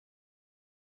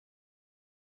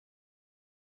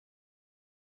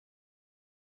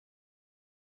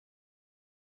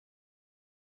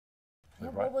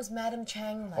What was Madam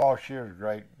Chang like? Oh, she was a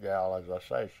great gal, as I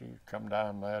say. She'd come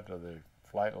down there to the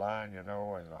flight line, you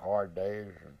know, in the hard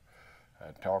days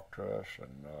and talk to us.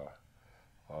 And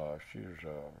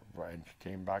and she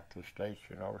came back to the States,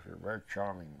 you know. She's a very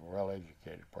charming,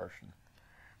 well-educated person.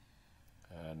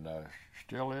 And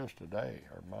still is today.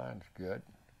 Her mind's good.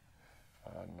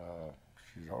 And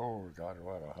she's old, got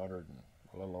what, 100 and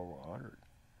a little over 100.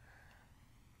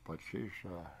 But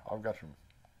I've got some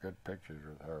good pictures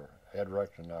with her. Ed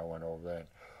Rex and I went over there, and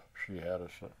she had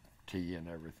us tea and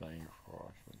everything for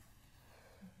us.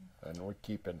 And we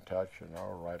keep in touch, you know,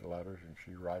 write letters, and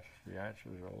she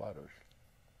answers the letters.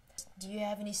 Do you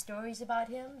have any stories about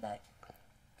him that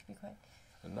could be quite?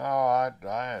 No, I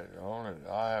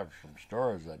have some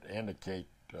stories that indicate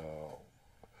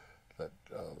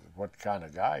what kind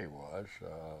of guy he was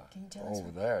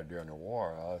over there during the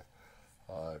war.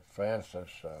 For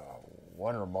instance,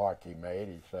 one remark he made,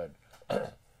 he said,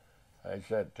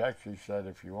 Tex, he said,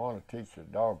 if you want to teach a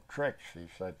dog tricks, he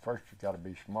said, first you got to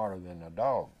be smarter than the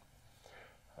dog.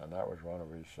 And that was one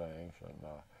of his sayings. And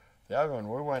the other one,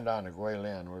 we went down to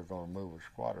Guilin, we were going to move a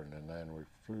squadron, and then we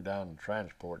flew down in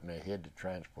transport, and they hid the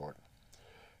transport.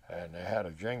 And they had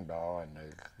a Jingdao, and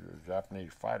the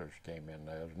Japanese fighters came in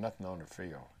there. There was nothing on the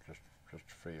field, just a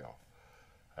field.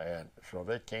 And so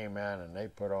they came in, and they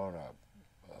put on a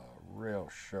real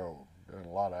show, doing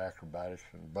a lot of acrobatics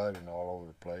and buzzing all over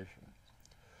the place.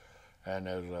 And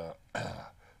there's a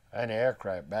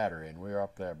anti-aircraft battery, and we were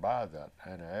up there by that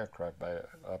anti-aircraft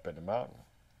up in the mountain.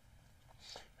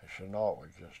 And CHENNAULT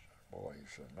was just, boy, he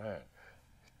said, man,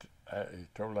 he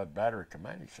told that battery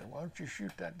command, he said, why don't you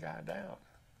shoot that guy down?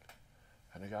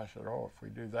 And the guy said, oh, if we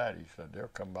do that, he said, they'll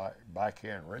come back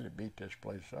here and really beat this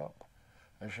place up.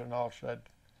 And CHENNAULT said,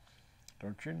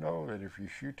 don't you know that if you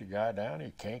shoot the guy down,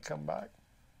 he can't come back?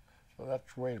 So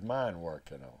that's the way his mind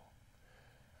worked, you know.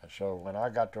 And so when I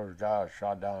got those guys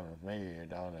shot down with me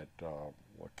down at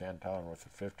Canton with the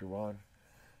 51,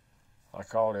 I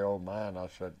called the old man. I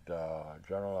said,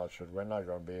 General, I said, we're not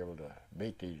going to be able to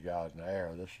beat these guys in the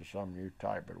air. This is some new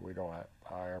type, but we don't have,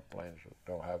 our airplanes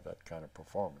don't have that kind of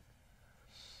performance.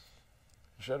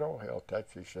 He said, oh, hell,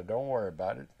 Tex. He said, don't worry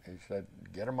about it. He said,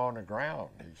 get them on the ground.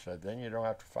 He said, then you don't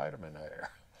have to fight them in the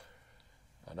air.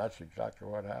 And that's exactly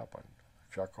what happened.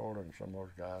 Chuck Holder and some of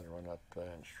those guys went up there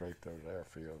and strafed those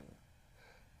airfields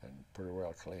and pretty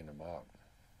well cleaned them out.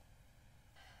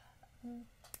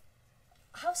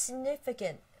 How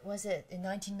significant was it in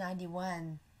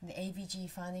 1991 when the AVG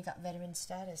finally got veteran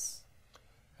status?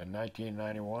 In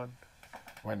 1991?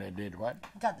 When they did what?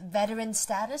 Got veteran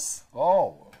status?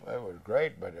 Oh, it was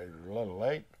great, but it was a little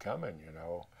late coming, you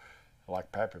know.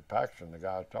 Like Pappy Paxton, the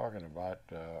guy I was talking about,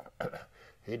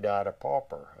 he died a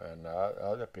pauper, and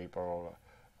other people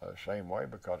same way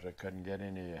because they couldn't get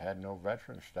any, had no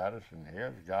veteran status. And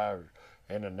here's a guy who was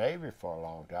in the Navy for a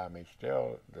long time. He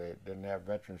still they didn't have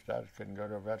veteran status, couldn't go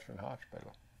to a veteran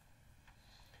hospital.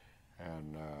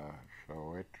 And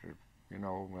so it, you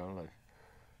know, well, it's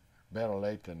better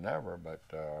late than never, but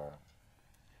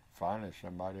finally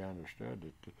somebody understood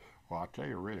that. Well, I'll tell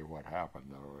you really what happened,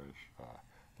 though, is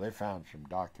they found some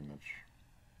documents.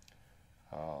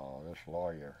 This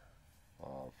lawyer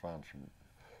found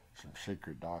some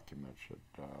secret documents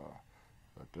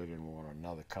that they didn't want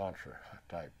another Contra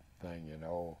type thing, you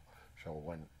know. So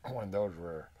when those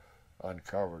were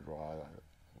uncovered, well,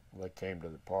 they came to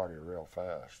the party real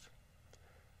fast.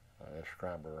 They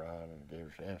scrambled around and gave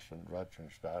us instant veteran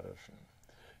status and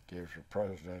gave us a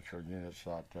presidential unit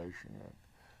citation. And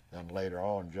then later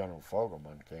on, General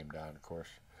Fogelman came down, of course,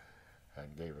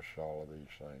 and gave us all of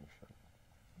these things.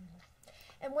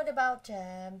 And what about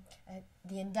the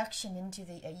induction into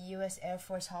the U.S. Air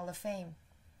Force Hall of Fame?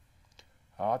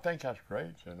 I think that's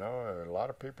great. You know, a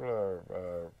lot of people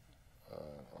are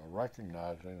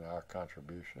recognizing our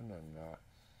contribution,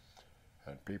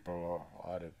 and people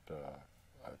out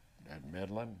at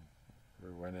Midland,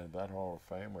 we went into that Hall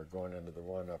of Fame. We're going into the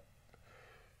one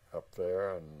up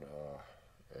there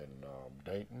in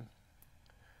Dayton.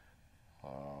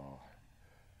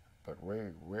 But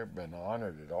we've been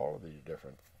honored at all of these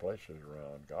different places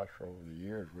around. Gosh, over the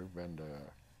years we've been to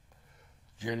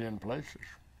a jillion places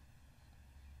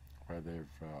where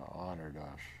they've honored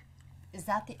us. Is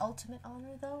that the ultimate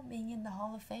honor, though, being in the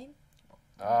Hall of Fame?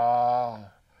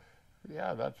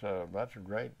 Yeah, that's a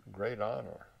great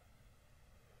honor.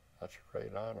 That's a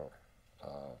great honor.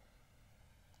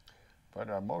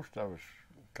 But most of us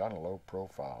kind of low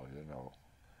profile, you know.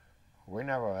 We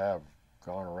never have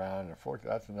gone around.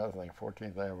 That's another thing.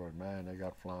 14th Airborne, man, they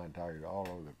got flying tigers all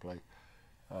over the place.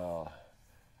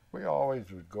 We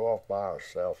always would go off by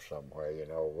ourselves somewhere, you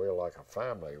know. We're like a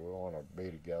family. We want to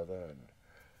be together,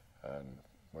 and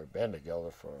we've been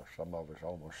together for some of us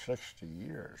almost 60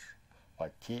 years.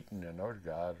 Like Keaton and those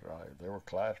guys, they were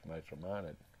classmates of mine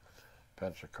at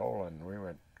Pensacola, and we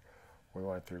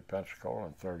went through Pensacola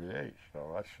in '38,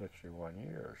 so that's 61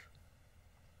 years.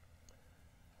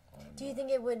 And, do you think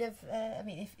it would have? I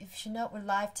mean, if CHENNAULT were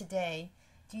live today,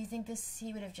 do you think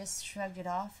he would have just shrugged it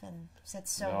off and said,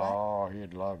 "So what"? No,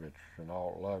 he'd love it.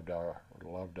 CHENNAULT loved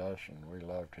us, and we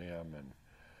loved him,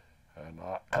 and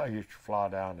I used to fly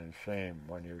down and see him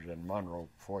when he was in Monroe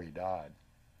before he died.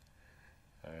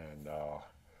 And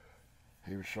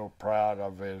he was so proud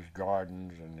of his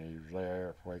gardens, and he was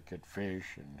there where he could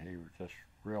fish, and he was just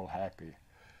real happy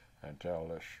until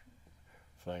this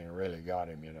thing really got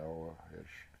him, you know. His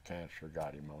cancer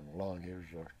got him on the lung. He was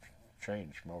a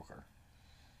chain smoker.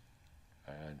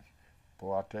 And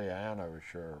boy, I tell you, Anna was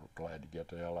sure glad to get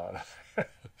the hell out of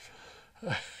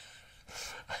there.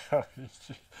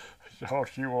 All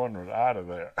she wanted was out of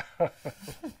there. How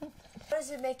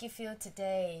does it make you feel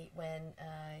today when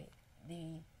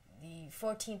the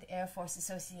 14th Air Force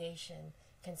Association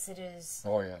considers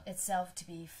itself to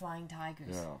be Flying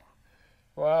Tigers? Yeah.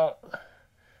 Well,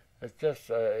 it's just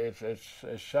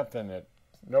it's something that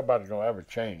nobody's gonna ever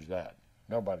change. That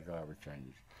nobody's gonna ever change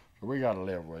it. So we got to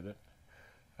live with it.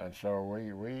 And so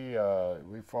we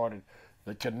fought it.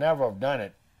 They could never have done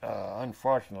it.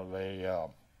 Unfortunately,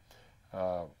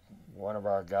 one of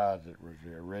our guys that was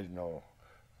the original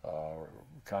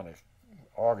kind of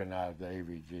organized the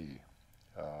AVG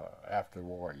after the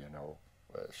war, you know,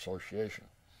 association.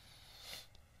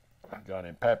 A guy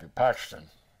named Pappy Paxton.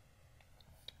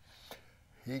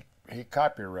 He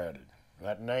copyrighted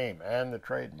that name and the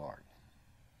trademark,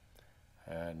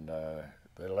 and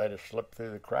they let it slip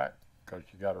through the crack because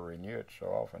you got to renew it so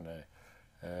often.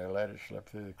 They let it slip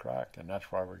through the crack, and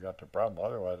that's why we got the problem.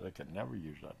 Otherwise, they could never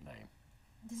use that name.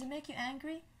 Does it make you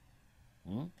angry?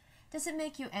 Hmm? Does it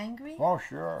make you angry? Oh,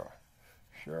 sure.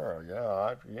 Sure,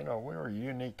 yeah. You know, we were a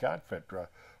unique outfit.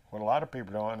 What a lot of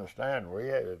people don't understand,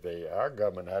 our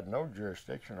government had no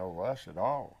jurisdiction over us at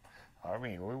all. I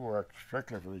mean, we worked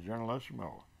strictly for the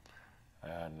Generalissimo.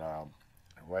 And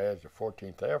whereas the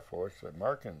 14th Air Force, the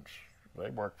Americans, they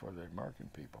worked for the American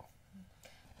people.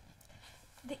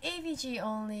 The AVG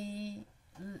only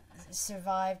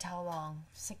survived how long?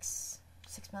 Six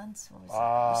months? What was it? It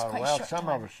was quite well, short some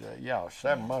time. of us,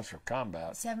 7 months of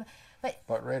combat. But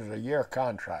it was a year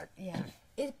contract. Yeah,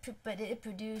 but it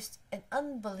produced an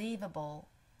unbelievable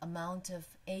amount of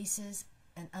aces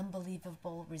and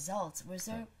unbelievable results. Was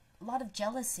there a lot of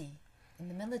jealousy in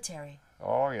the military?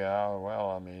 Oh yeah, well,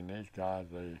 I mean, these guys,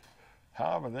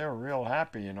 however, they were real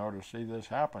happy, you know, to see this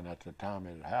happen at the time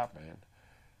it happened.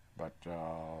 But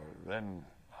then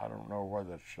I don't know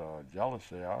whether it's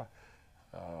jealousy,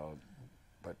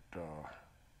 but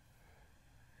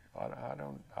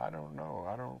I don't know.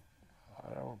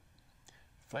 I don't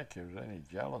think there was any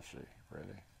jealousy,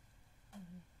 really.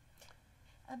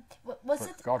 Was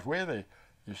it? Because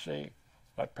you see,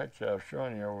 that picture I was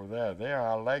showing you over there, they're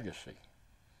our legacy.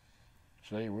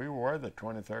 See, we were the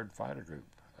 23rd Fighter Group,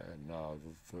 and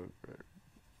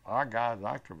our guys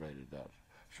activated that.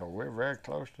 So we're very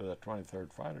close to the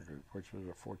 23rd Fighter Group, which was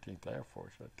the 14th Air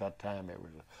Force. At that time, it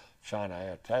was a China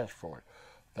Air Task Force.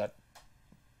 That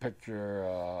picture,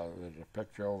 there's a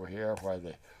picture over here where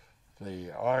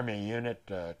the Army unit,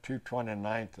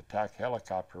 229th Attack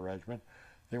Helicopter Regiment,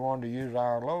 they wanted to use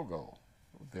our logo.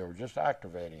 They were just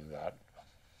activating that.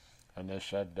 And they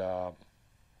said,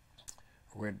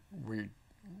 we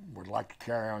would like to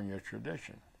carry on your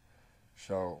tradition.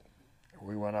 So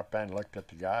we went up and looked at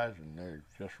the guys, and they were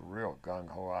just a real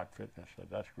gung-ho outfit, and I said,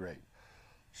 that's great.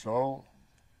 So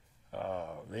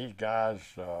these guys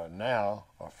now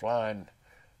are flying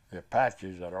the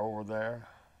Apaches that are over there,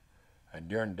 and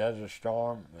during Desert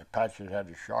Storm, the Apaches had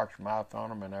the shark's mouth on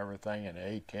them and everything, and the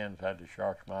A-10s had the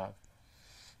shark's mouth.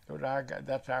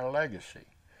 That's our legacy.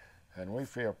 And we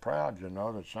feel proud, you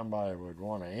know, that somebody would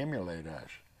want to emulate us.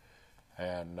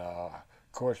 And, of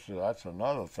course, that's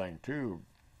another thing, too,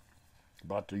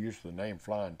 about the use of the name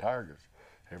Flying Tigers.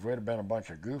 If we'd have been a bunch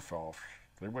of goof-offs,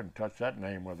 they wouldn't touch that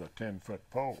name with a 10-foot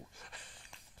pole.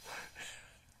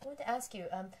 I want to ask you,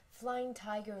 Flying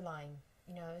Tiger Line,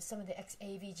 you know, some of the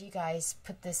ex-AVG guys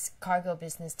put this cargo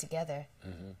business together.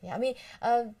 Mm-hmm. Yeah, I mean,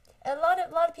 a lot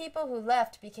of people who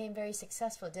left became very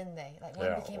successful, didn't they? Like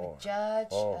one became a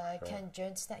judge, sure. Ken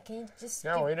Jones. Can you just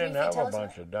we didn't have a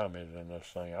bunch of dummies in this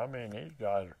thing. I mean, these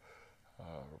guys,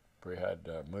 we had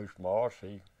Moose Moss.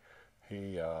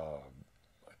 He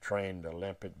trained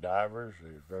Olympic divers.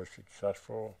 He was very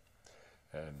successful,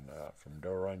 and from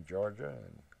Doe Run, Georgia.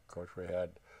 And of course, we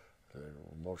had the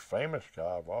most famous guy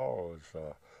of all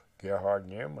was Gerhard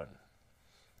Newman.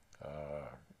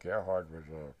 Gerhard was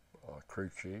a crew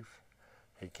chief.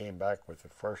 He came back with the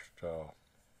first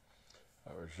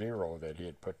Zero that he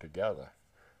had put together.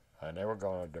 And they were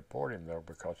going to deport him, though,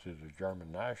 because he's a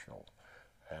German national.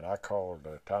 And I called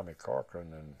Tommy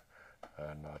Corcoran,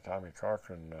 and Tommy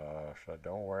Corcoran said,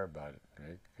 don't worry about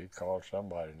it. He called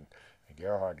somebody, and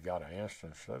Gerhard got an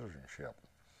instant citizenship.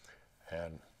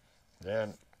 And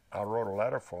then I wrote a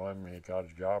letter for him, and he got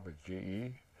a job at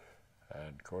GE.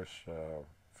 And, of course,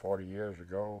 40 years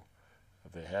ago,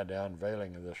 they had the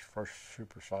unveiling of this first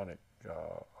supersonic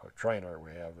trainer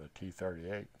we have, the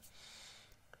T-38.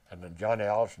 And then Johnny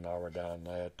Ellis and I were down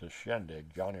there at the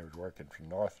shindig. Johnny was working for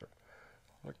Northrop.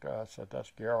 Looked, I said,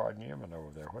 that's Gerhard Newman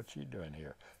over there. What's he doing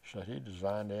here? He said, he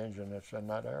designed the engine that's in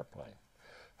that airplane.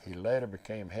 He later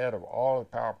became head of all the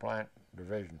power plant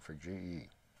division for GE.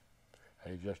 And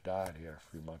he just died here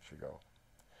a few months ago.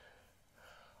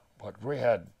 But we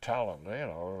had talent, you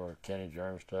know. Kenny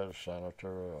Jermstead, a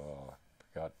senator,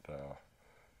 got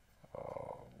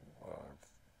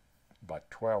about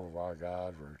 12 of our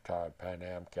guys were retired Pan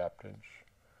Am captains,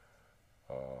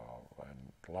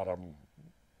 and a lot of them,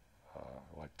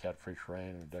 like Catfish Rain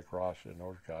and Dick Rossi and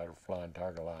those guys were Flying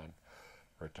Tiger Line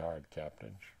retired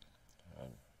captains.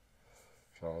 And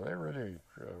so they really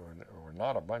were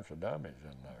not a bunch of dummies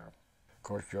in there. Of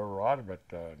course, Joe Rodbert,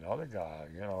 another guy,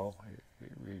 you know,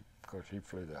 of course he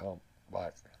flew the hump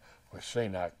back with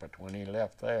CNAC, but when he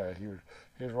left there, he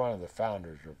was one of the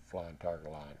founders of Flying Tiger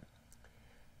Line.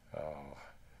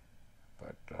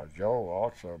 But Joe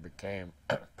also became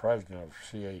president of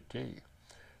CAT,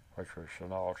 which was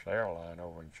CHENNAULT's airline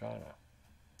over in China.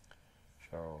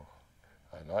 So,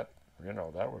 and that, you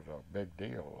know, that was a big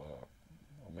deal.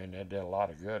 I mean, they did a lot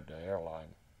of good to airline